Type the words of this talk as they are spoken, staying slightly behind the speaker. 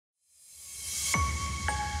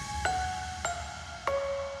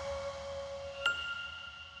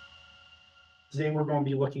Today we're going to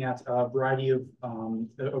be looking at a variety of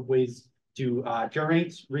ways to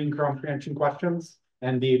generate reading comprehension questions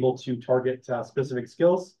and be able to target specific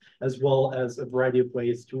skills, as well as a variety of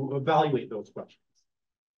ways to evaluate those questions.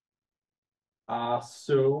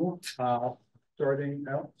 Starting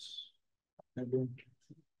out, here's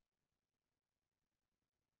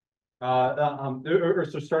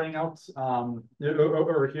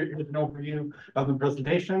an overview of the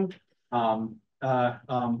presentation. Or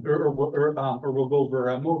we'll go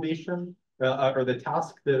over motivation or the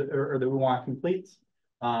task that we want to complete.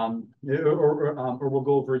 Or we'll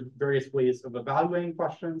go over various ways of evaluating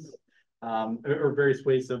questions, or various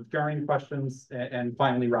ways of generating questions, and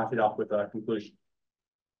finally wrap it up with a conclusion.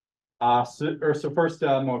 So first,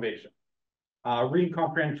 motivation. Reading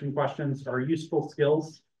comprehension questions are useful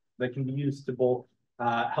skills that can be used to both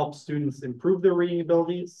help students improve their reading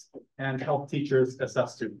abilities and help teachers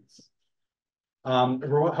assess students.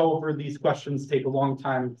 However, these questions take a long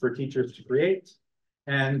time for teachers to create,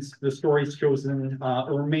 and the stories chosen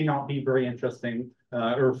or may not be very interesting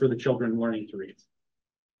or for the children learning to read.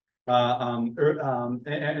 And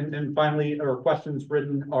finally, our questions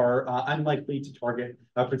written are unlikely to target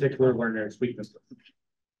a particular learner's weaknesses.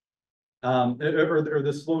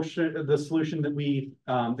 The solution that we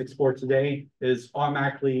explore today is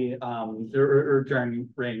automatically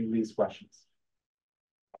generating these questions.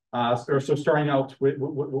 So starting out with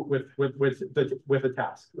a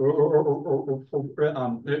task, or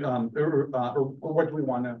what do we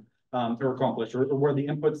want to accomplish, or what are the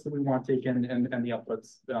inputs that we want to take in and the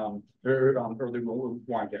outputs or that we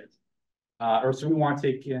want to get. So we want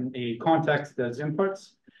to take in a context as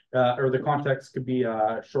inputs, or the context could be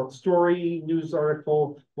a short story, news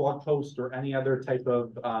article, blog post, or any other type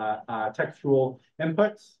of textual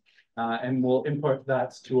inputs. And we'll input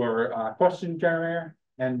that to our question generator,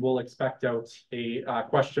 and we'll expect out a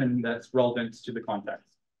question that's relevant to the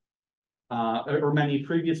context. Or many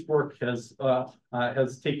previous work has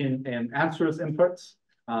taken an answer as inputs,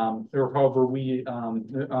 or however we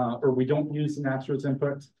don't use an answer as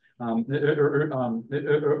input, or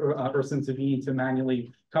since if you need to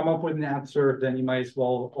manually come up with an answer, then you might as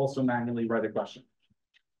well also manually write a question.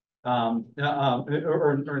 Or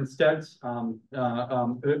instead,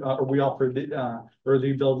 we offer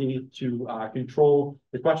the ability to control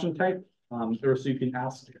the question type, or so you can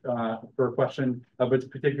ask for a question of a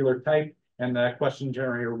particular type, and the question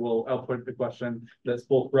generator will output the question that's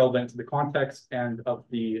both relevant to the context and of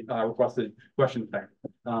the requested question type.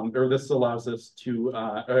 Or this allows us to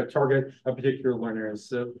target a particular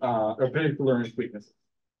learner's weaknesses.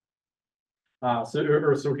 So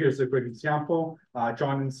here's a quick example.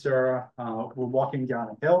 John and Sarah were walking down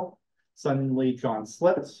a hill. Suddenly, John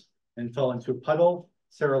slipped and fell into a puddle.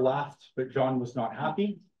 Sarah laughed, but John was not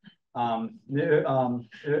happy. We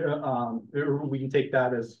can take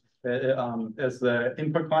that as the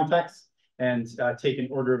input context and take an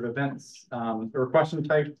order of events or question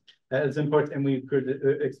type as input, and we could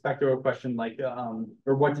expect a question like,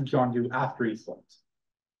 or what did John do after he slipped?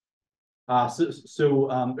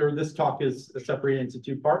 This talk is separated into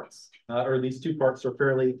two parts, or these two parts are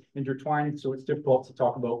fairly intertwined, so it's difficult to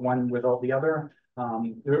talk about one without the other. But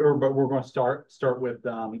we're going to start with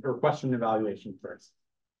question evaluation first,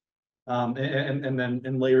 and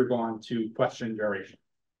then later go on to question generation.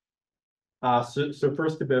 So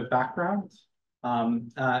first, a bit of background.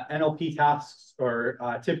 NLP tasks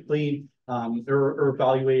are typically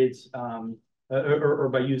evaluated or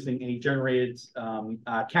by using a generated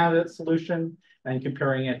candidate solution and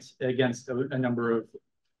comparing it against a number of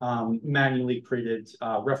manually created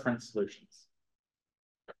reference solutions.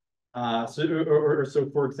 So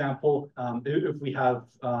for example, if we have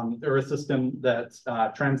or a system that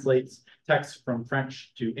translates text from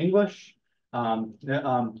French to English, or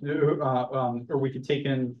we could take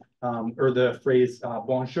in or the phrase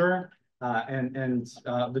bonjour, and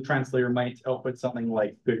the translator might output something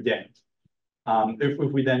like good day.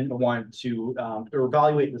 If we then want to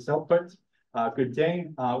evaluate this output, good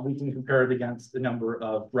day, we can compare it against a number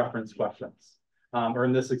of reference questions. Or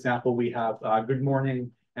in this example, we have good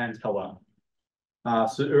morning and hello.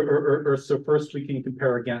 So first we can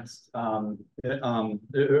compare against or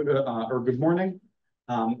good morning.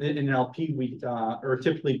 In NLP, we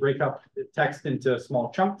typically break up text into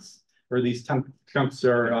small chunks, or these chunks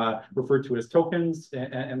are referred to as tokens,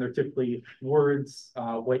 and they're typically words,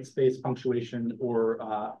 white space, punctuation, or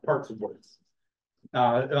parts of words.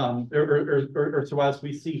 So as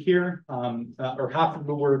we see here, or half of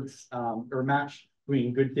the words are matched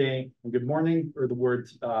between good day and good morning, or the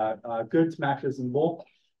words good matches in both.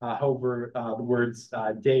 However, the words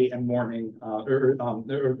day and morning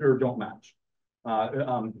don't match.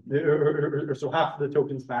 So half of the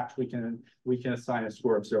tokens match, we can assign a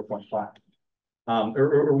score of 0.5.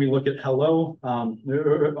 Or we look at hello, or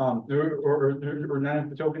none of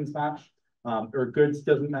the tokens match, or goods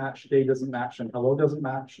doesn't match, day doesn't match, and hello doesn't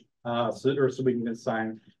match. So we can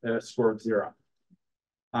assign a score of 0.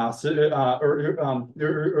 Since the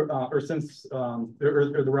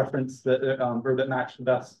reference that matched the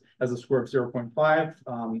best has a score of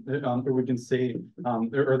 0.5, or we can say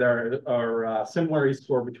or there are similarity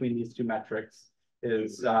score between these two metrics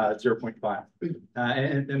is 0.5,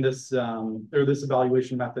 and this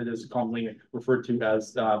evaluation method is commonly referred to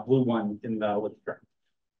as blue one in the literature.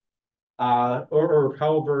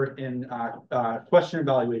 However, in question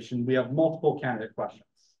evaluation, we have multiple candidate questions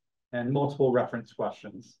and multiple reference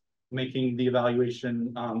questions, making the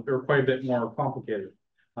evaluation quite a bit more complicated.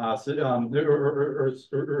 So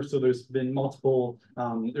there's been multiple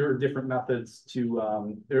different methods to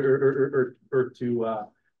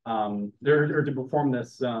perform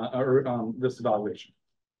this this evaluation.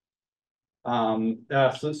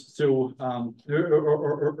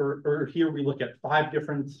 Here we look at 5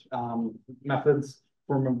 different methods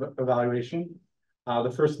for evaluation.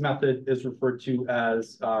 The first method is referred to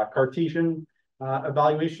as Cartesian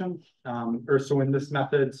evaluation. So in this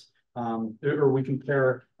method, we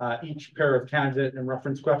compare each pair of candidate and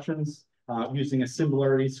reference questions using a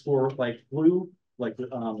similarity score like blue, like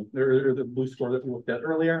the blue score that we looked at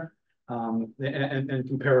earlier, and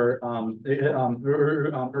compare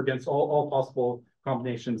against all possible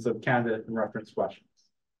combinations of candidate and reference questions.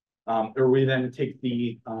 Or we then take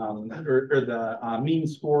the mean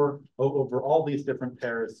score over all these different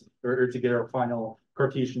pairs to get our final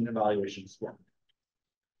Cartesian evaluation score.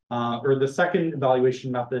 Or the second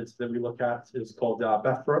evaluation method that we look at is called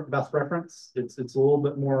best reference. It's a little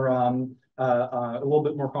bit more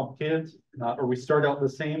complicated. Or we start out the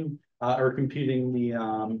same, or computing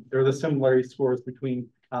the similarity scores between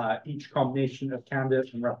each combination of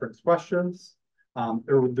candidate and reference questions.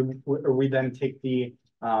 Or we then take the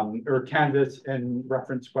candidates and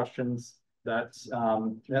reference questions that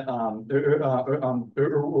or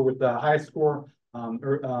with the highest score,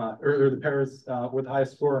 or the pairs with high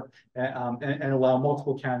score, and allow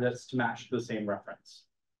multiple candidates to match the same reference.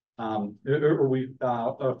 Or we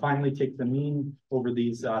finally take the mean over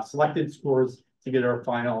these selected scores to get our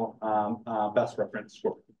final best reference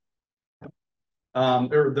score.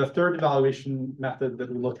 Or the third evaluation method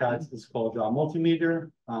that we look at is called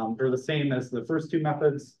multimeter. They're the same as the first 2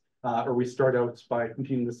 methods, or we start out by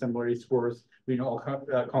computing the similarity scores between all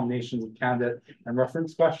combinations of candidate and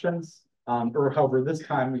reference questions. Or however, this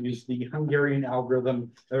time we use the Hungarian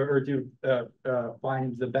algorithm to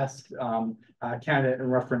find the best candidate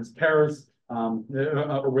and reference pairs,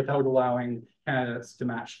 or without allowing candidates to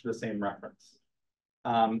match the same reference.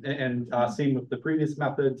 Same with the previous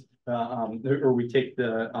method, or we take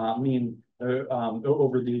the mean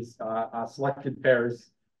over these selected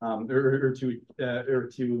pairs, or to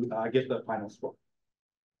get the final score.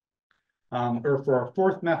 Or for our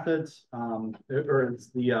fourth method, or it's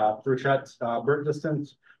the Burchett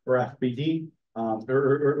distance, or FBD.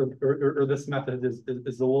 Or this method is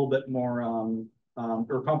a little bit more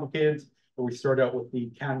or complicated. Where we start out with the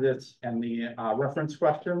candidates and the reference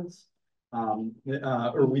questions.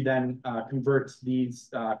 Or we then convert these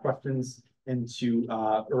questions into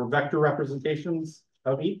or vector representations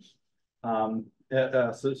of each. Or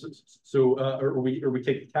we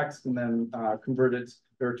take the text and then convert it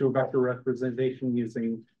to a vector representation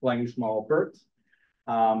using language model BERT.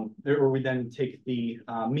 Or we then take the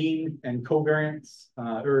mean and covariance,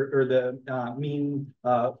 or the mean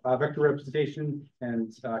vector representation,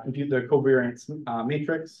 and compute the covariance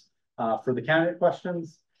matrix for the candidate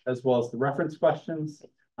questions, as well as the reference questions.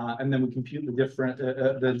 And then we compute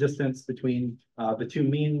the distance between the 2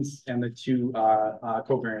 means and the 2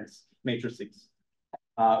 covariance matrices.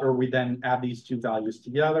 Or we then add these 2 values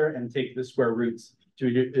together and take the square roots to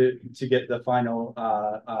get the final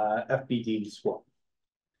FBD score.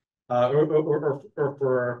 Or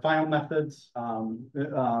for our final methods, or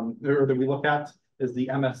that we look at is the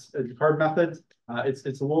MS card method. It's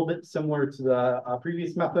a little bit similar to the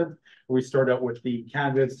previous method, where we start out with the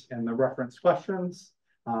candidates and the reference questions.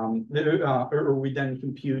 Or we then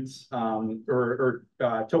compute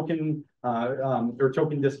token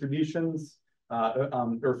distributions,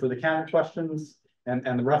 or for the candidate questions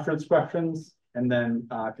and the reference questions, and then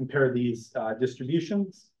compare these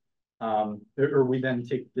distributions. Or we then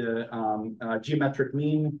take the geometric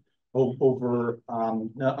mean over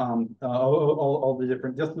all the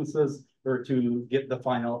different distances, or to get the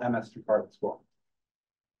final MS card score.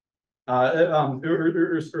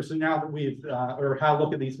 So now that we've or had a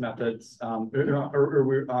look at these methods, or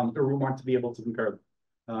we want to be able to compare them.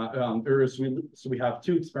 So we have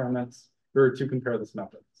two experiments to compare this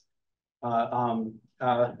methods. So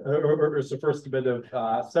first, a bit of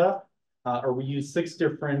setup. Or we use 6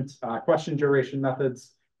 different question duration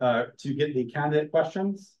methods to get the candidate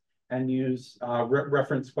questions, and use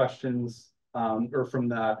reference questions or from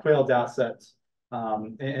the Quail dataset.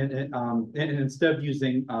 And instead of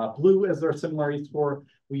using blue as our similarity score,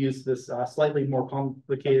 we use this slightly more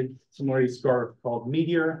complicated similarity score called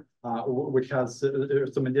Meteor, which has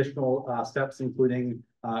some additional steps, including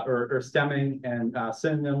or stemming and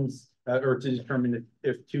synonyms, or to determine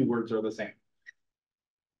if 2 words are the same.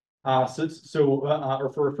 Or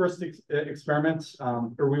for our first experiment,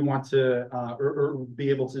 or we want to or be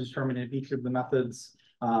able to determine if each of the methods,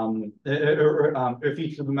 if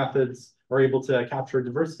each of the methods are able to capture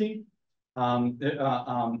diversity. So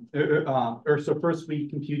first we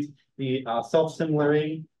compute the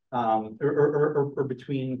self-similarity or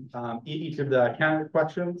between each of the candidate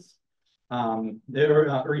questions, or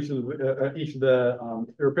each of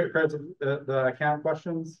the candidate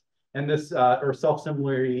questions. And this or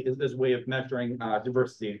self-similarity is a way of measuring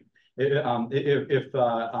diversity. If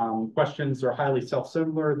questions are highly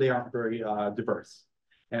self-similar, they aren't very diverse.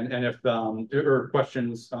 And if or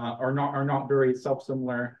questions are not very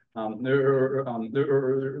self-similar, or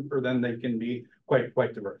then they can be quite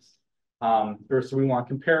diverse. So we want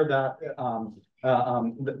to compare that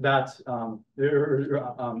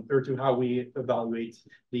or to how we evaluate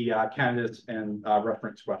the candidates and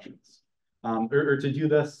reference questions. Or to do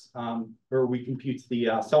this, or we compute the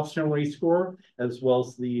self-similarity score as well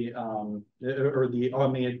as the or the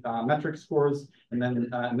automated metric scores, and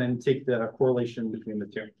then take the correlation between the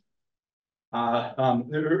two.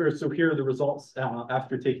 So here are the results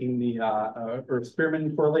after taking the or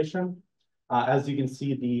experiment correlation. As you can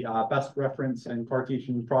see, the best reference and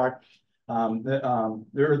Cartesian product,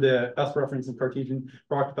 the best reference and Cartesian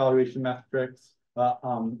product evaluation metrics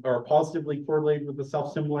are positively correlated with the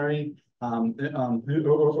self-similarity. Or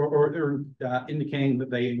indicating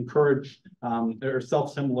that they encourage or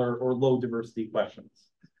self-similar or low diversity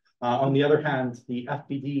questions. On the other hand, the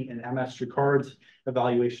FBD and MS Jacquard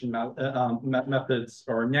evaluation methods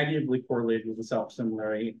are negatively correlated with the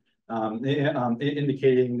self-similarity,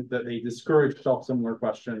 indicating that they discourage self-similar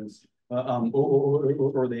questions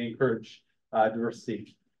or they encourage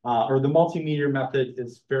diversity. Or the multimeter method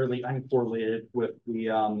is fairly uncorrelated with the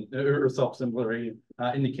or self-similarity,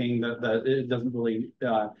 indicating that it doesn't really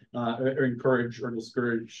encourage or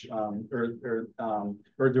discourage or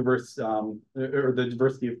diverse or the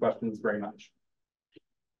diversity of questions very much.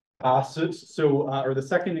 Or the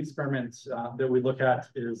second experiment that we look at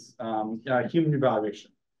is human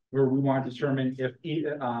evaluation, where we want to determine if each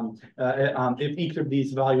of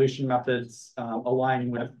these evaluation methods align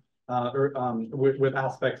with with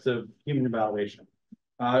aspects of human evaluation.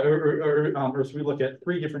 So we look at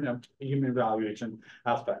 3 different human evaluation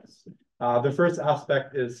aspects. The first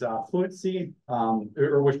aspect is fluency,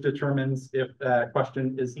 or which determines if a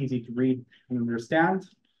question is easy to read and understand.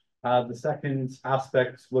 The second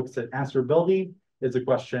aspect looks at answerability. Is a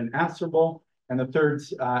question answerable? And the third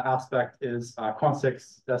aspect is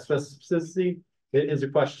context specificity. It is a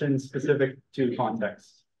question specific to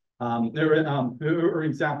context. Or an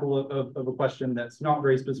example of a question that's not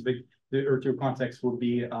very specific or to a context would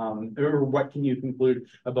be, or what can you conclude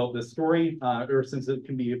about this story, or since it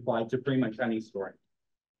can be applied to pretty much any story.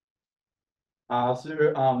 So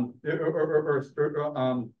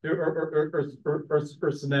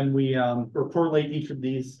then we correlate each of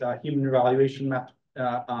these human evaluation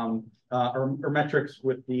or metrics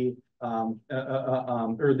with the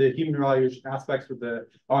or the human evaluation aspects with the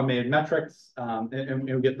automated metrics, and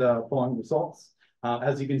we get the following results.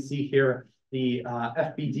 As you can see here, the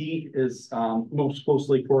FBD is most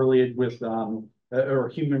closely correlated with or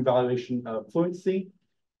human evaluation of fluency.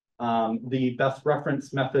 The best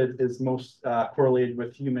reference method is most correlated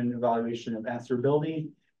with human evaluation of answerability.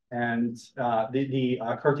 And the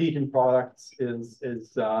Cartesian products is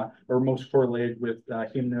or most correlated with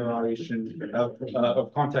human evaluation of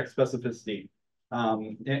context specificity.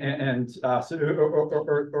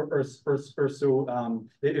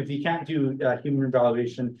 If you can't do human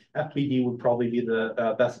evaluation, FBD would probably be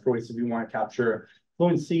the best choice if you want to capture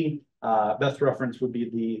fluency. Best reference would be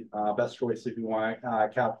the best choice if you want to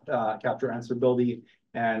capture answerability.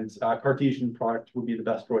 And Cartesian product would be the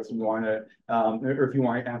best choice if you want to, or if you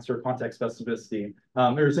want to answer context specificity.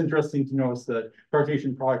 It's interesting to notice that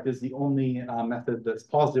Cartesian product is the only method that's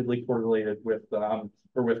positively correlated with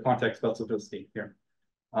or with context specificity here.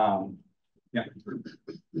 Yeah.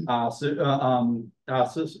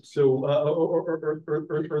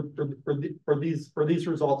 For these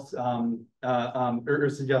results, or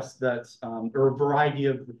suggest that there are a variety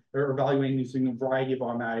of or evaluating using a variety of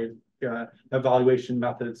automatic evaluation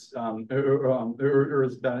methods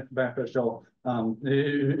is beneficial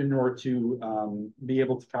in order to be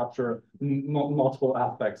able to capture multiple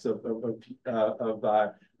aspects of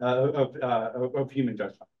human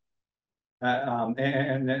judgment.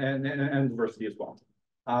 And diversity as well.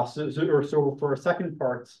 So for a second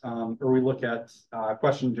part, we look at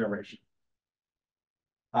question generation.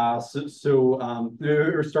 We're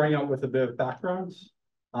starting out with a bit of background.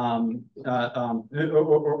 In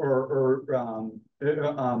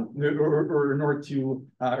order to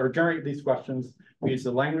generate these questions, we use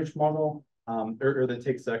a language model that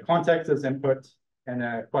takes a context as input and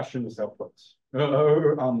a question as output. But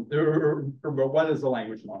what is a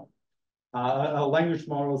language model? A language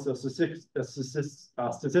model is a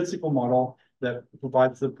statistical model that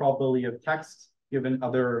provides the probability of text given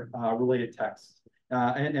other related text,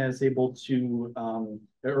 and is able to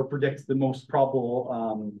or predicts the most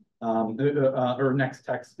probable or next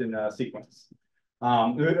text in a sequence.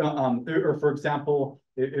 Or for example,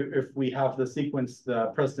 if we have the sequence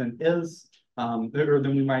the president is,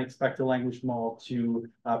 then we might expect a language model to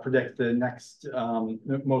predict the next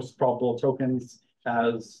most probable tokens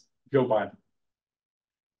as Joe Biden.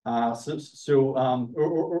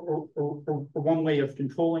 One way of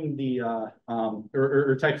controlling the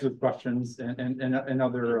or types of questions and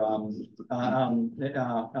other or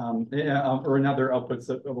another outputs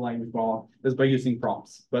of a language model is by using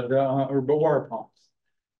prompts. But what are prompts?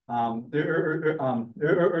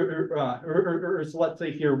 So let's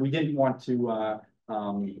say here we didn't want to or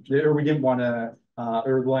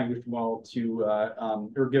the language model to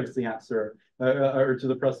or give us the answer or to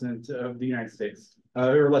the president of the United States.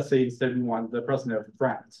 Or let's say instead we want the president of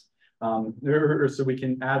France. So we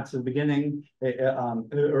can add to the beginning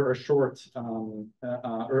or a short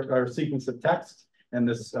or sequence of text, and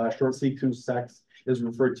this short sequence of text is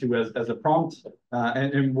referred to as a prompt,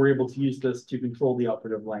 and we're able to use this to control the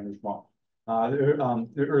output of the language model. So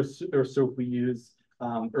if we use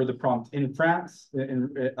or the prompt in France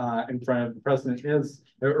in front of the president is,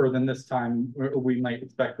 or then this time we might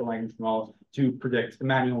expect the language model to predict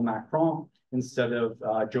Emmanuel Macron instead of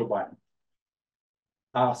Joe Biden.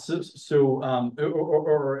 Another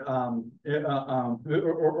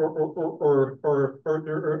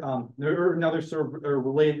sort of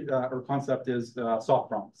related or concept is soft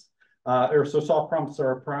prompts. So soft prompts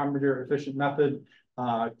are a parameter efficient method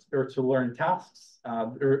or to learn tasks,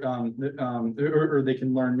 or they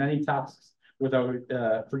can learn many tasks without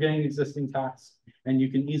forgetting existing tasks, and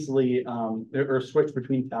you can easily or switch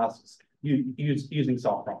between tasks using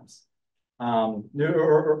soft prompts. So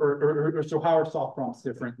how are soft prompts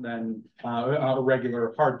different than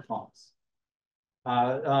regular hard prompts?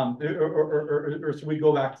 So we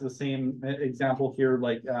go back to the same example here,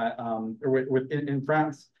 like in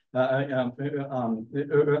France, or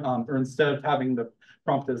instead of having the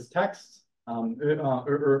prompt as text,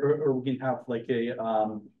 or we can have like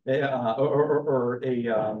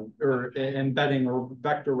embedding or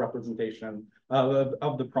vector representation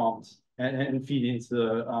of the prompt and feed into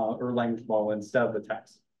the or language model instead of the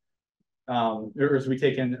text. Or as we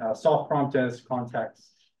take in soft prompt as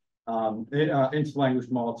context into the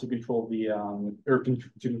language model to control the or to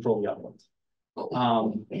control the output.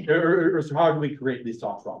 So how do we create these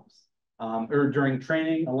soft prompts? Or during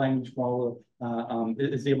training, a language model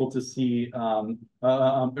is able to see or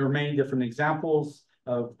many different examples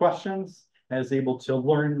of questions, and is able to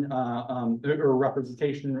learn or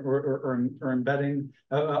representation or embedding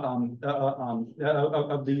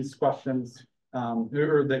of these questions,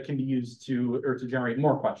 or that can be used to generate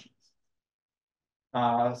more questions.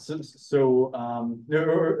 Or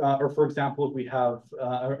for example, if we have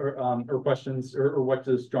or questions or what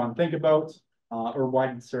does John think about, or why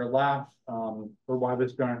did Sarah laugh, or why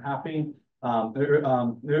was John unhappy,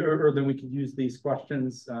 or then we could use these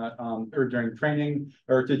questions or during training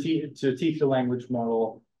or to teach the language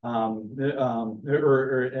model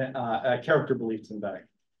character beliefs embedding.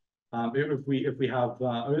 If we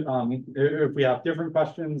have different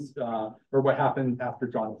questions, or what happened after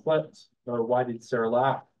John flipped, or why did Sarah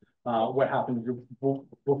laugh, what happened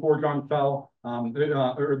before John fell,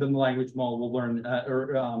 or then the language model will learn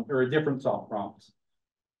or a different soft prompt.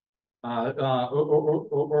 Or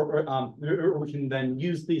we can then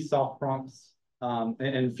use these soft prompts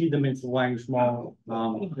and feed them into the language model,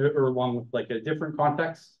 or along with like a different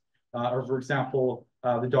context. Or for example,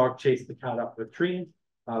 the dog chased the cat up the tree.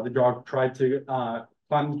 The dog tried to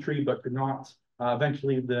climb the tree but could not.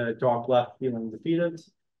 eventually the dog left feeling defeated.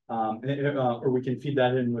 Or we can feed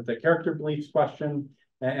that in with a character beliefs question,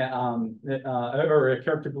 or a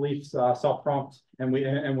character beliefs soft prompt, and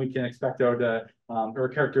we can expect out or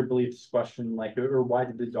a character beliefs question like, or why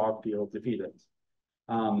did the dog feel defeated?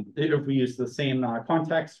 If we use the same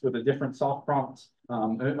context with a different soft prompt,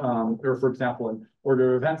 or for example, an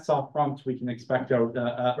order of events soft prompt, we can expect out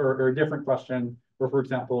or a different question, or for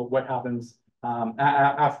example, what happens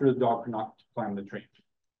after the dog cannot climb the tree.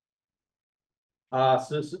 Or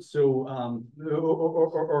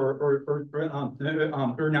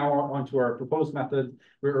now onto our proposed method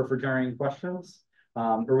for generating questions,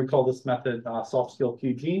 or we call this method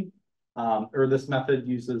SoftSkillQG. Or this method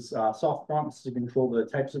uses soft prompts to control the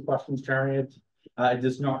types of questions generated. It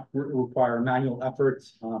does not require manual effort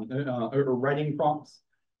or writing prompts.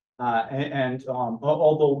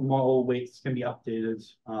 Although model weights can be updated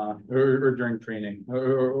or during training,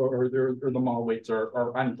 or the model weights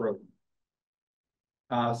are unbroken.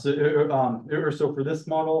 So for this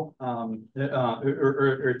model,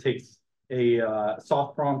 it takes a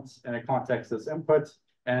soft prompt and a context as input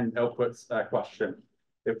and outputs a question.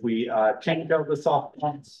 If we change out the soft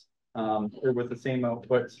prompts or with the same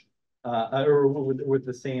output or with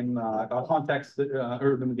the same context,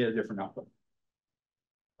 or then we get a different output.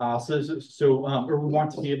 Or we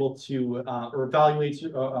want to be able to or evaluate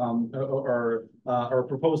our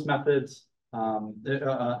proposed methods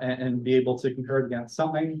and be able to compare it against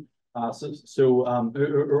something. Or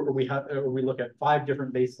we look at 5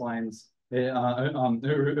 different baselines in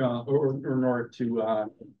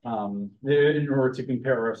order to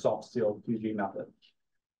compare our SoftSkillQG method.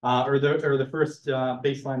 Or the first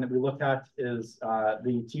baseline that we look at is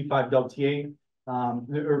the T5WTA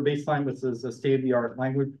or baseline, which is a state-of-the-art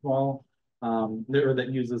language model that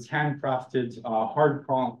uses handcrafted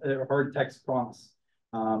hard text prompts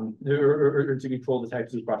or to control the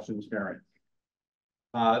types of questions generated.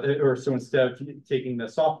 So instead of taking the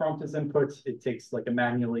soft prompt as input, it takes like a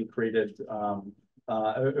manually created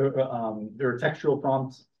or textual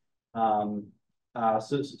prompt. Or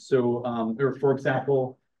for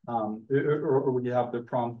example, or we have the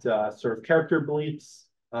prompt sort of character beliefs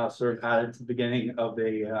sort of added to the beginning of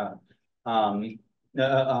a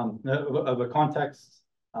context,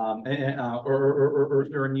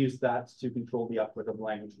 or use that to control the output of the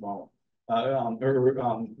language model.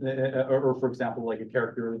 Or for example, like a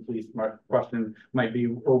character belief question might be,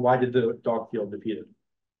 or why did the dog feel defeated?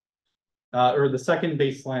 Or the second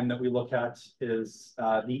baseline that we look at is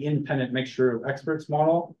the independent mixture of experts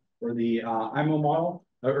model, or the IMO model.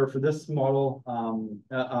 Or for this model, or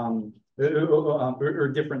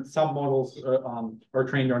different submodels are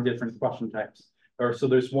trained on different question types. Or so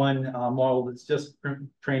there's one model that's just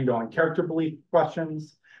trained on character belief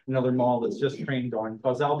questions, another model that's just trained on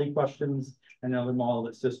causality questions, another model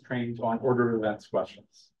that's just trained on order of events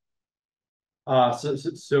questions. Or for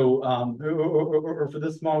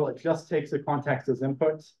this model, it just takes a context as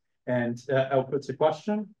input and outputs a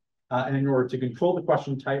question. And in order to control the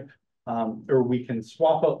question type, or we can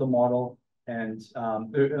swap out the model and get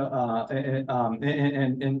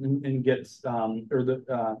or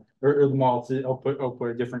the model to output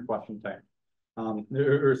a different question type.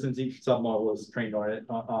 Or since each submodel is trained on it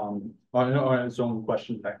on its own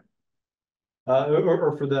question type.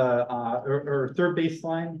 Or for the or third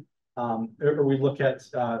baseline, or we look at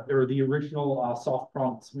or the original soft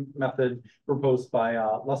prompts method proposed by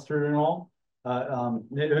Lester et al. Or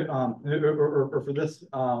for this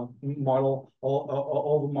model,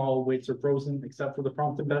 all the model weights are frozen except for the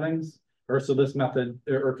prompt embeddings. Or so this method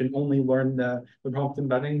or can only learn the prompt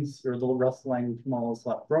embeddings, or the rest of the language model is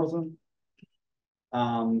left frozen.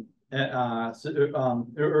 So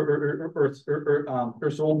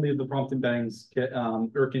only the prompt embeddings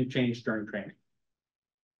can change during training.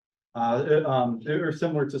 Or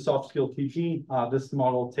similar to SoftSkillQG, this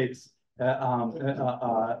model takes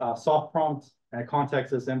a soft prompt and a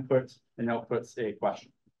context as input and outputs a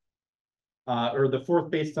question. Or the fourth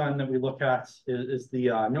baseline that we look at is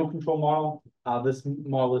the no control model. This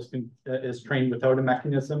model is trained without a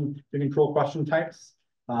mechanism to control question types.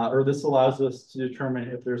 Or this allows us to determine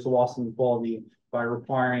if there's a loss in quality by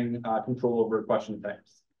requiring control over question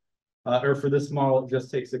types. Or for this model, it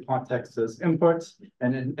just takes a context as input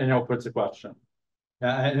and outputs a question.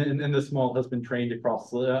 And this model has been trained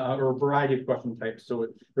across or a variety of question types, so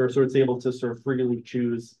it's able to sort of freely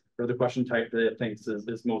choose or the question type that it thinks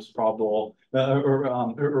is most probable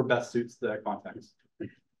or best suits the context.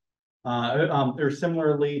 Or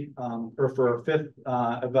similarly, or for a fifth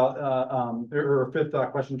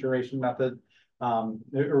question generation method,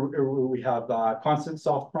 we have constant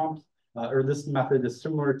soft prompt. or this method is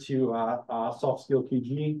similar to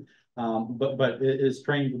SoftSkillQG, but it is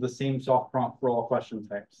trained with the same soft prompt for all question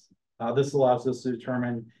types. This allows us to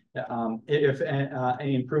determine if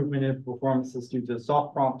any improvement in performance is due to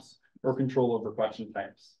soft prompts or control over question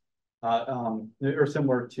types. Or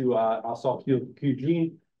similar to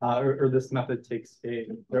SoftSkillQG, or this method takes a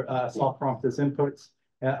soft prompt as inputs,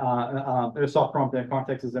 a soft prompt and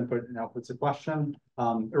context as input and outputs a question,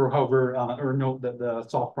 or however, or note that the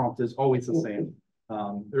soft prompt is always the same.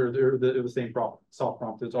 The same soft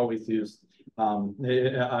prompt is always used as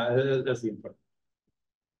the input.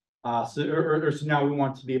 So now we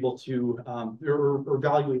want to be able to or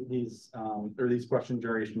evaluate these question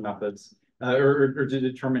generation methods, or to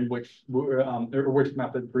determine which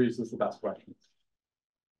method produces the best questions.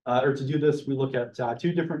 Or to do this, we look at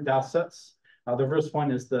two different data sets. The first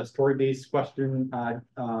one is the story-based question,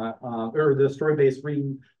 or the story-based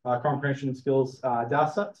reading comprehension skills data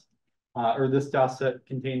set. Or this data set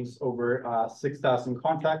contains over 6,000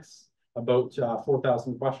 contexts, about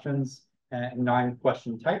 4,000 questions, and 9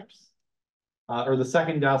 question types. Or the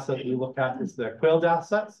second data set we look at is the Quail data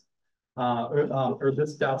set. Or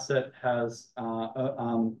this data set has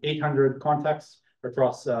 800 contexts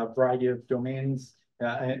across a variety of domains,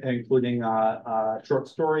 including short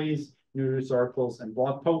stories, news articles, and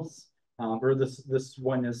blog posts. Or this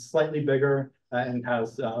one is slightly bigger and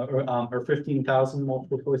has 15,000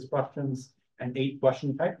 multiple choice questions and 8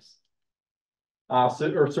 question types.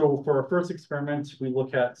 So for our first experiment, we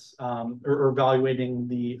look at or evaluating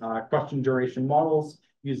the question duration models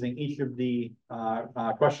using each of the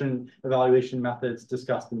question evaluation methods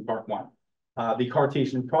discussed in part 1. The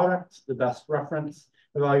Cartesian product, the best reference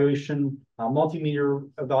evaluation, multimeter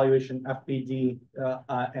evaluation, FBD,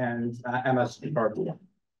 and MSGRD.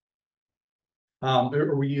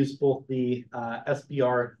 We use both the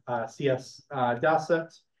SBR CS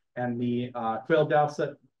dataset and the Quail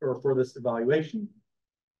dataset for this evaluation.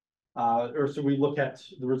 So we look at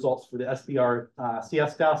the results for the SBR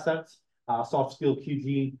CS datasets.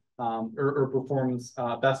 SoftSkillQG performs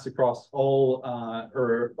best across all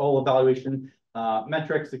evaluation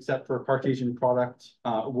metrics except for Cartesian product,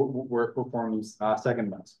 where it performs second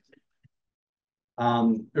best.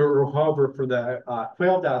 However, for the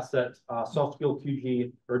Quail dataset,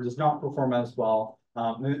 SoftSkillQG does not perform as well,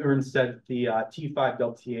 or instead the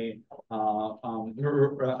T5-delta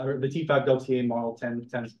the T5-delta model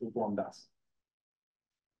tends to perform best.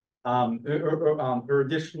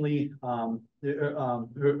 Additionally, we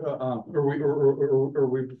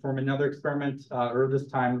perform another experiment, or this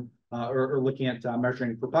time, looking at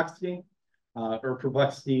measuring perplexity. Or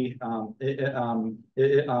perplexity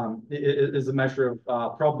is a measure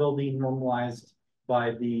of probability normalized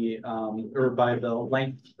by the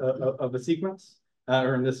length of a sequence,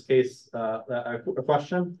 or in this case, a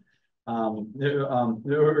question. There's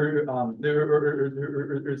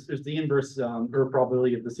the inverse or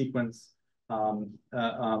probability of the sequence, or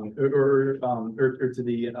to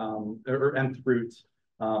the nth root,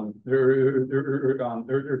 or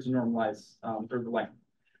to normalize or the length.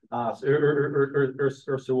 So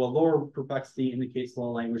a lower perplexity indicates the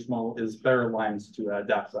language model is better aligned to a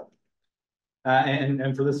data set.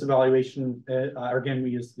 And for this evaluation, again, we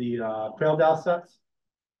use the Quail data sets.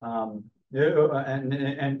 And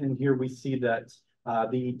here we see that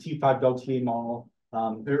the T5-delta model,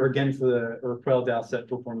 again for the Quail data set,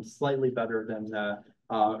 performs slightly better than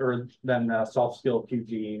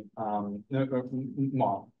SoftSkillQG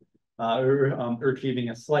model, or achieving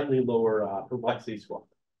a slightly lower perplexity score.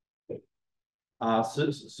 For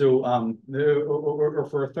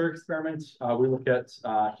a third experiment, we look at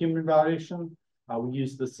human evaluation. We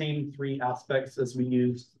use the same 3 aspects as we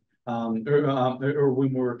used or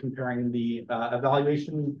when we were comparing the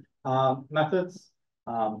evaluation methods.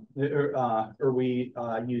 We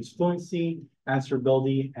use fluency,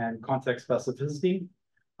 answerability, and context specificity.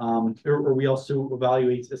 We also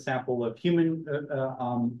evaluate a sample of human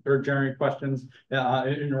or generated questions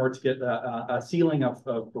in order to get a ceiling of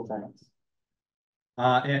performance.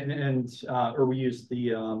 Or we use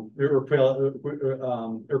the or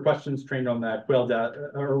questions trained on that Quail data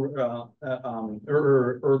or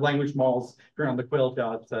language models trained on the Quail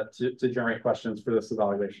data set to generate questions for this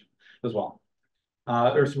evaluation as well.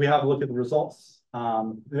 So we have a look at the results.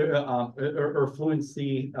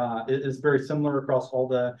 Fluency is very similar across all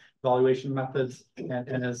the evaluation methods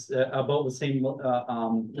and is about the same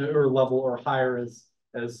or level or higher as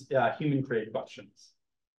human created questions.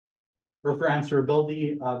 For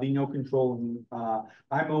answerability, the no control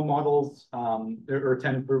IMO models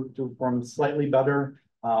tend to perform slightly better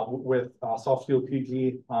with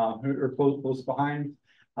SoftSkillQG or close behind.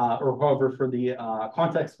 or however, for the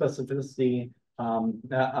context specificity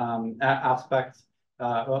aspect,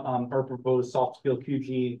 our proposed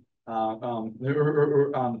SoftSkillQG or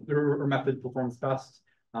method performs best,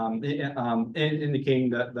 indicating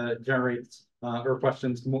that generates or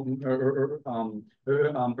questions or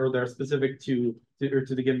they're specific to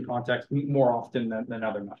the given context more often than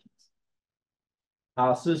other methods. We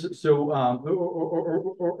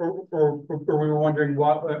were wondering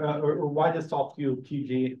why does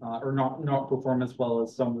SoftSkillQG or not perform as well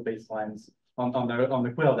as some of the baselines on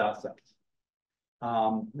the Quail data set?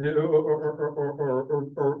 Or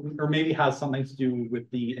maybe has something to do with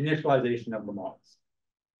the initialization of the models.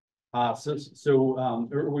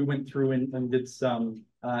 We went through and did some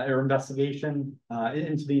investigation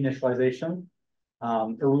into the initialization,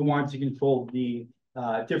 or we wanted to control the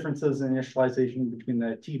differences in initialization between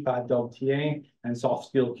the T5-delta and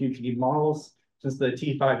SoftSkillQG models, since the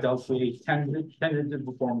T5-delta tended to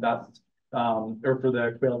perform best or for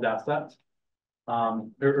the Quail data set. So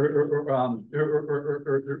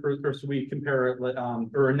we compare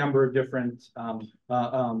or a number of different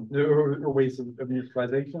ways of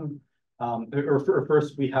initialization.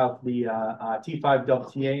 First, we have the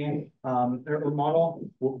T5-delta model,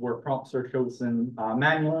 where prompts are chosen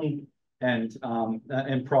manually, and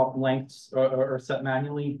prompt lengths are set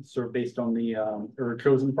manually, sort of based on the or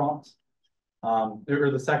chosen prompts.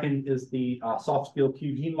 The second is the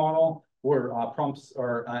SoftSkillQG model, where prompts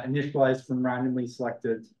are initialized from randomly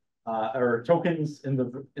selected or tokens in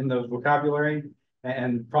the vocabulary,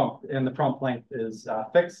 and the prompt length is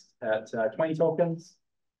fixed at 20 tokens.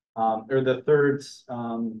 The third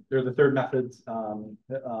method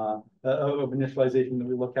of initialization that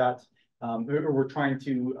we look at, we're trying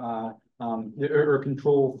to or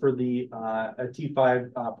control for the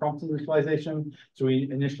T5 prompt initialization. So we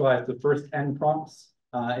initialize the first n prompts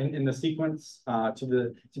in the sequence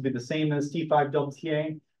to be the same as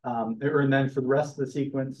T5-delta, and then for the rest of the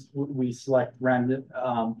sequence, we select random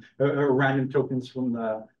tokens from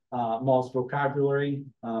the models vocabulary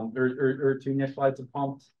or to initialize the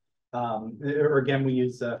prompt. Or again, we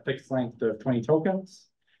use a fixed length of 20 tokens.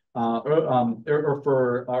 Or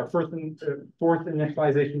for our fourth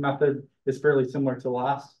initialization method is fairly similar to the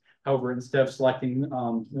last. However, instead of selecting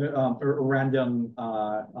random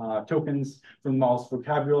tokens from the model's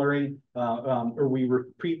vocabulary, or we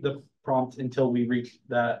repeat the prompt until we reach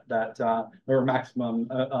that or maximum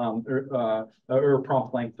or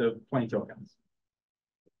prompt length of 20 tokens.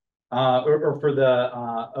 Or for the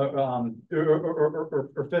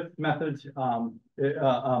fifth method,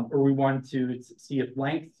 or we want to see if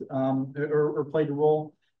length or played a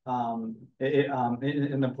role in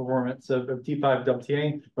the performance of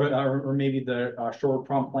T5-delta, or maybe the short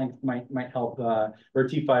prompt length might help or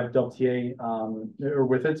T5-delta or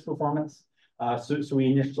with its performance. So we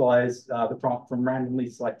initialize the prompt from randomly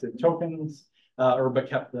selected tokens, but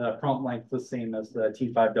kept the prompt length the same as the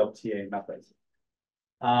T5-delta method.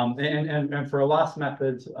 And for our last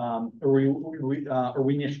method, we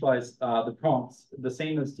initialized the prompts the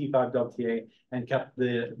same as T5-delta and kept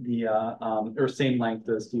the or same length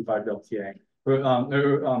as T5-delta,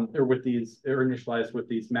 or with these or initialized with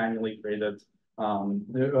these manually created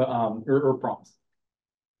or prompts.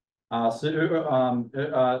 So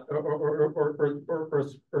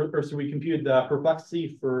we computed the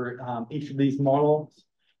perplexity for each of these models.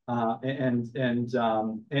 Or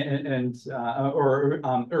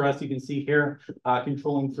as you can see here,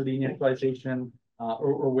 controlling for the initialization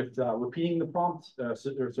or with repeating the prompt,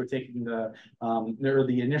 so taking the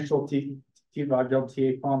initial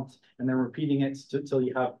T5-delta prompt and then repeating it till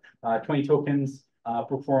you have 20 tokens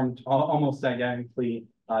performed almost identically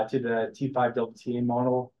to the T5-delta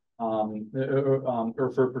model.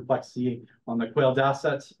 Or for perplexity on the Quail data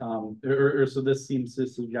set, so this seems to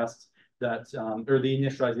suggest that or the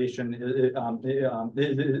initialization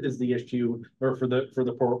is the issue, or for the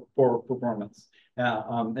poor performance,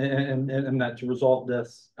 and that to resolve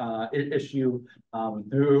this issue, or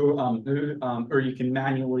you can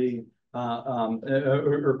manually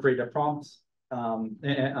or create a prompt or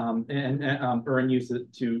use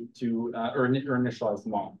it to initialize the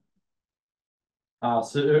model. Or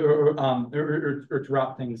to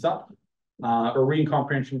wrap things up, or reading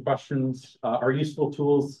comprehension questions are useful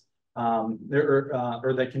tools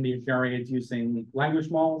or that can be generated using language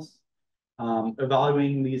models.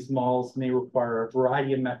 Evaluating these models may require a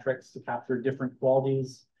variety of metrics to capture different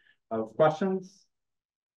qualities of questions.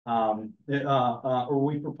 Or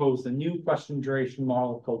we proposed a new question duration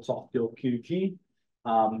model called SoftSkillQG.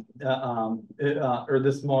 Or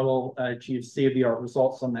this model achieves state-of-the-art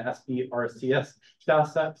results on the SPRCS data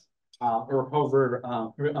set, or hover,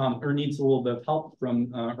 or needs a little bit of help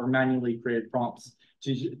from or manually created prompts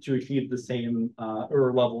to achieve the same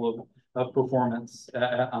or level of performance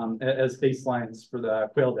as baselines for the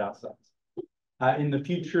quail datasets. In the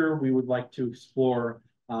future, we would like to explore,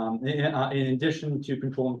 in addition to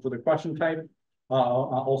controlling for the question type,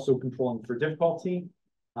 also controlling for difficulty,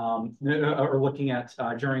 or looking at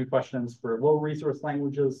generating questions for low resource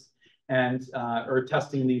languages, and or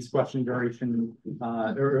testing these question generation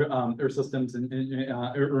or systems in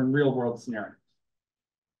real world scenarios.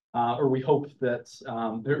 Or we hope that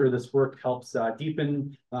or this work helps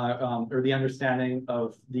deepen or the understanding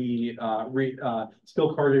of the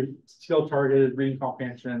skill targeted reading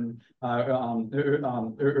comprehension or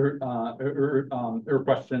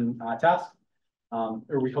question task.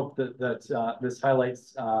 Or we hope that this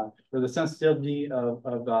highlights or the sensitivity of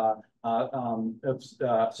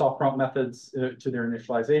soft prompt methods to their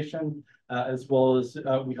initialization, as well as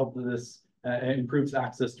we hope that this improves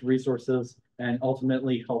access to resources and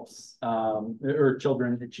ultimately helps or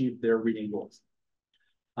children achieve their reading goals.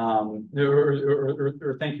 Thank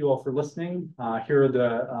you all for listening. Here are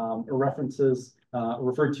the references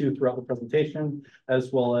referred to throughout the presentation,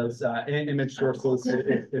 as well as image sources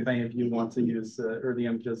if any of you want to use or the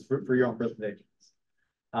images for your own presentations.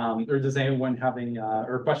 Or does anyone have any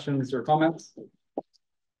or questions or comments?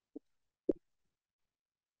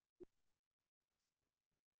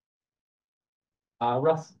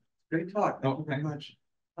 Russ? Great talk. Thank you very much.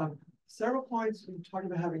 Several points we talked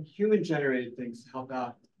about having human-generated things to help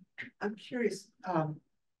out. I'm curious,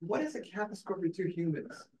 what is a kappa score for two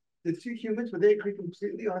humans? The two humans, would they agree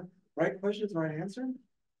completely on right questions, right answer?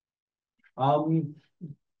 Or are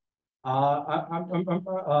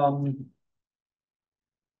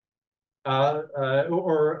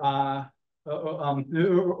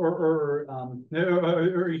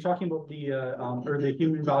you talking about the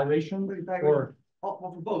human evaluation? Or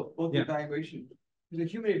well, for both the evaluation. There's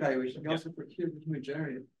a human evaluation, also for human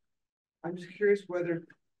generated. I'm just curious whether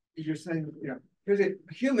you're saying, here's a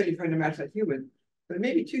human, you're trying to match that human, but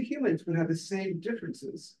maybe two humans would have the same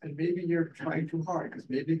differences, and maybe you're trying too hard because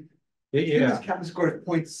maybe humans kappa score of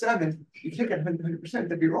 0.7, you can't get 100%,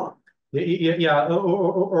 that'd be wrong. Or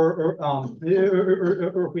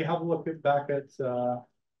if we have a look back at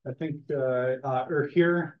I think or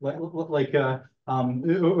here like or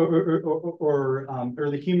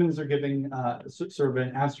the humans are giving sort of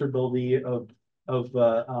an answerability of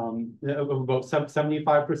about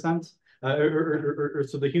 75%.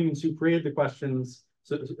 So the humans who created the questions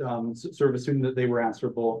sort of assumed that they were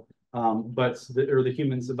answerable, but the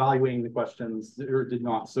humans evaluating the questions did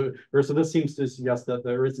not. So this seems to suggest that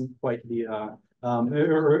there isn't quite the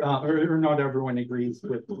or not everyone agrees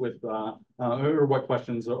with or what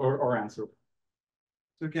questions are answerable.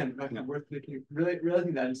 So again, worth thinking,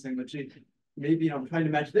 realizing that and saying, but gee, maybe I'm trying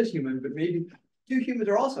to match this human, but maybe two humans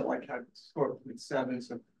are also like kappa score 0.7.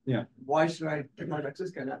 So why should I match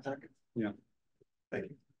this guy, not that guy? Yeah.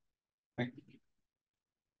 Thank you. Thank you.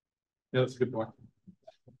 Yeah, that's a good point.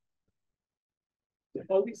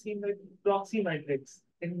 All these seem like proxy metrics.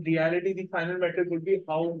 In reality, the final metric would be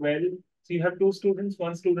how well. So you have two students.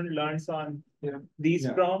 One student learns on these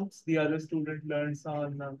prompts. The other student learns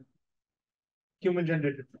on human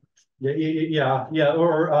generated prompts. Or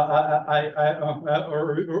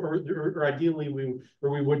ideally we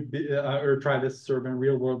would try this sort of in a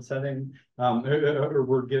real world setting, or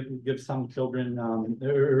we're give some children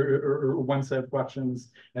or one set of questions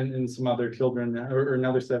and some other children or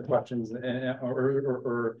another set of questions, and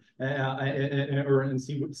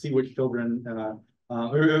see which children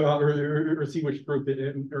or see which group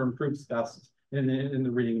improves best in the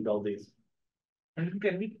reading abilities. And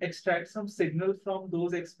can we extract some signal from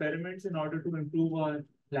those experiments in order to improve our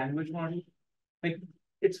language model? Like,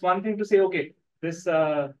 it's one thing to say, okay, this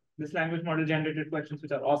language model generated questions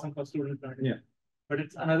which are awesome for student learning. Yeah. But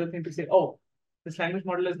it's another thing to say, oh, this language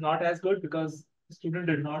model is not as good because the student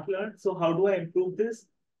did not learn. So how do I improve this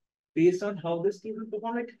based on how the student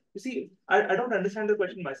performed? Like, you see, I don't understand the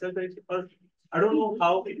question myself, or I don't know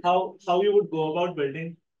how you would go about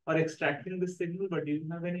building or extracting the signal, but do you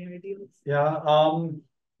have any ideas? I'm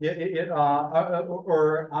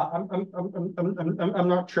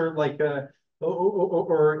not sure, like,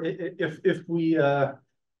 or if we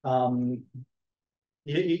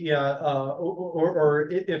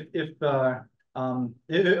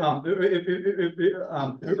if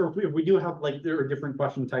we do have like there are different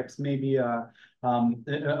question types, maybe or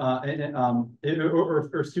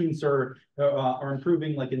students are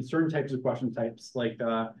improving like in certain types of question types, like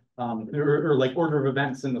or like order of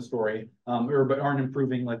events in the story, but aren't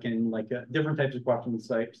improving like in like different types of question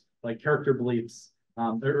types, like character beliefs,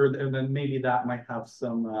 and then maybe that might have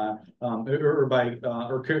some,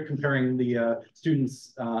 comparing the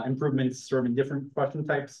students' improvements sort of in different question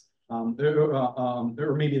types,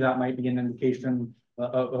 or maybe that might be an indication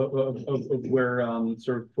of where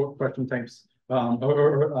sort of question types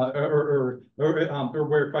or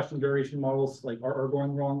where question duration models like are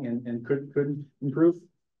going wrong and could improve.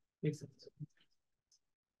 Makes sense.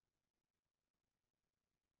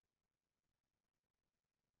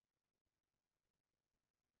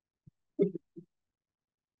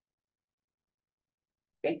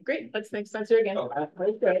 Okay, great. Let's next answer again. So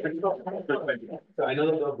I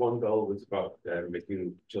know that one goal was about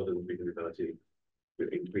making children with ability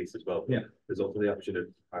increase as well. Yeah. There's also the option of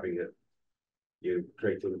having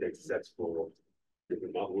creating data sets for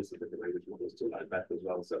different models and different language models to learn better as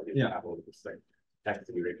well. So you have all of this like text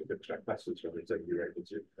and you're able to extract questions from it, so you're able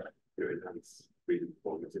to enhance reading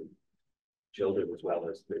performance in children as well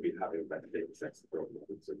as maybe having better data sets to grow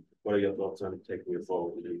models. And what are your thoughts on taking it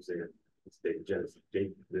forward and using it? The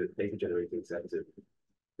data generating set to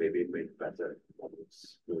maybe make better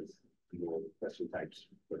models with more question types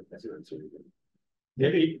for better answering them.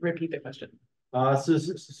 Maybe repeat the question. Correct me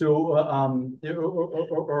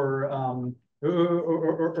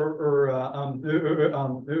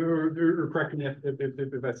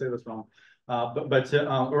if I say this wrong. But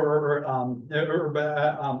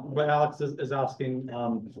Alex is asking,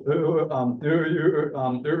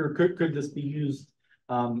 could this be used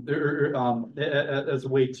as a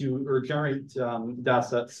way to generate data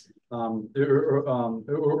sets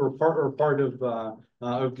or part of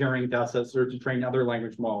generating data sets or to train other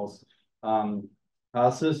language models. I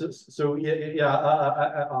think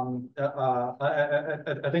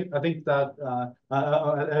that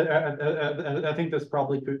I think this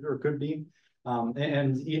probably could be or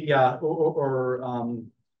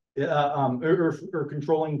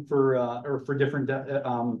controlling for different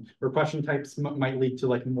or question types might lead to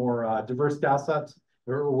like more diverse data sets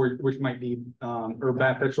or which might be or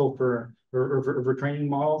beneficial for training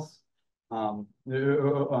models. Or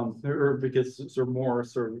because sort of more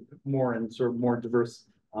diverse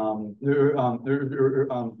data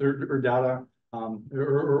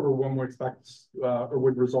or one would expect or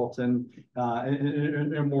would result in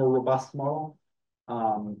a more robust model.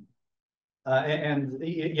 I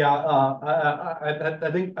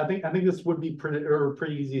think this would be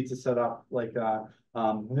pretty easy to set up, like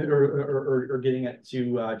or getting it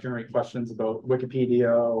to generate questions about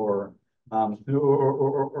Wikipedia or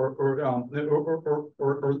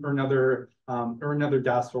another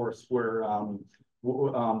data source where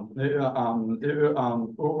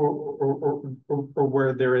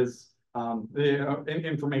where there is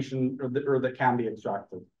information or that can be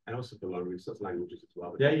extracted. And also for languages as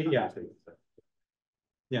well.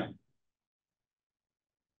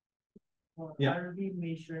 Are we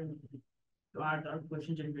measuring are our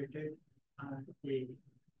question generated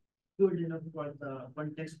good enough for the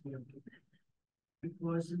context we have given?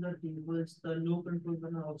 Because in the tables, the low control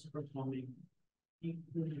are also performing.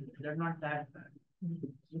 They're not that bad.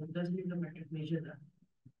 So it doesn't mean the metric measure that.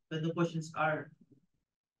 But the questions are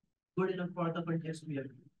good enough for the context we have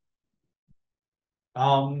given.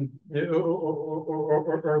 Are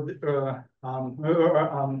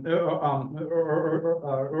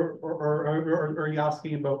you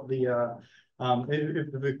asking about the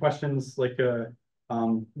questions like are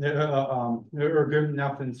good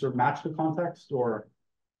enough and sort of match the context, or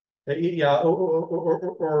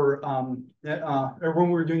or when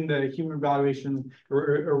we're doing the human evaluation,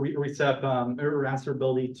 or we set up or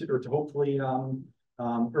answerability to hopefully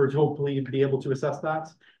be able to assess that,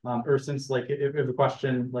 or since like if the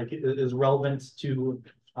question like is relevant to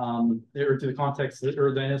or to the context,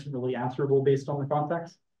 or then isn't really answerable based on the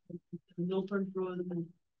context. No control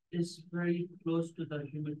is very close to the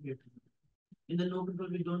human field. In the no control,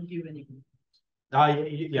 we don't give any control.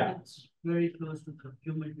 Yeah. It's very close to the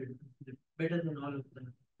human field, better than all of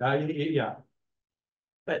them. Yeah.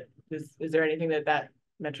 But is there anything that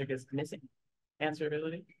metric is missing?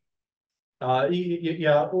 Answerability? Yeah,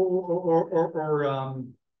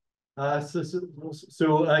 this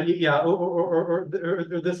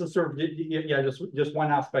is sort of just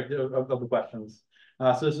one aspect of the questions.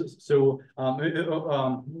 Or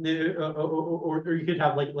you could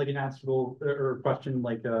have like an answerable or question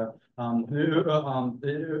like or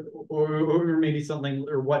maybe something,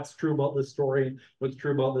 or what's true about this story, what's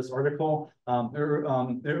true about this article, but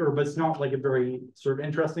it's not like a very sort of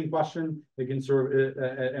interesting question. It can sort of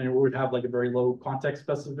and it would have like a very low context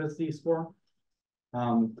specificity score.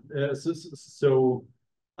 It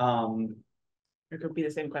could be the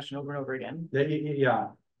same question over and over again. Yeah.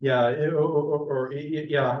 Yeah, or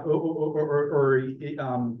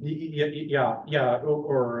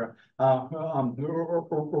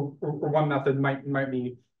one method might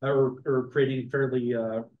be or creating fairly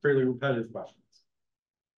repetitive questions.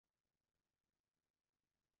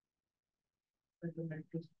 But the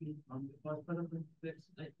metrics feel wrong because for the complex,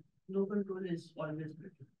 like no control is always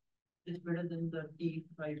better. It's better than the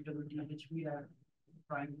T5 which we are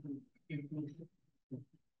trying to improve.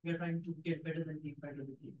 We are trying to get better than T5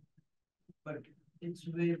 but it's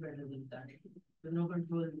way better than that. The no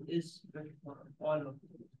control is better for all of them,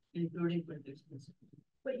 including context.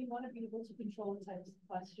 But you want to be able to control the types of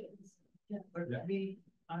questions. Yeah, but Yeah. we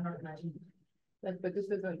are not matching. But this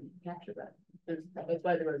doesn't capture that. That's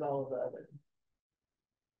why there was all of the other.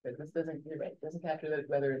 But this doesn't, you're right, it doesn't capture that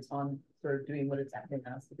whether it's on sort of doing what it's asking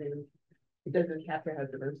us to do. It doesn't capture how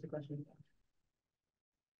diverse the question is.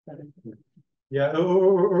 Yeah,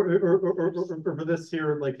 or for this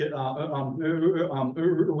here, like, we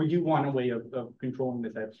do want a way of controlling the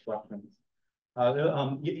types of questions.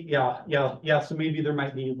 Yeah, so maybe there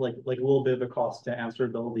might be like a little bit of a cost to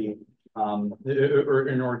answerability, or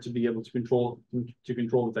in order to be able to control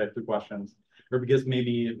the types of questions, or because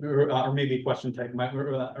maybe, or maybe a question type might,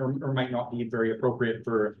 or might not be very appropriate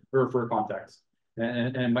for a context,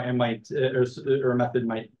 and might, or a method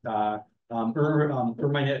might, or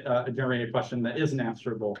might generate a question that isn't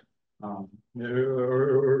answerable, or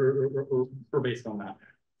based on that.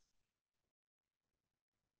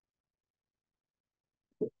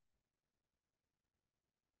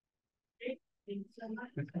 Thanks so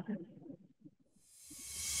much.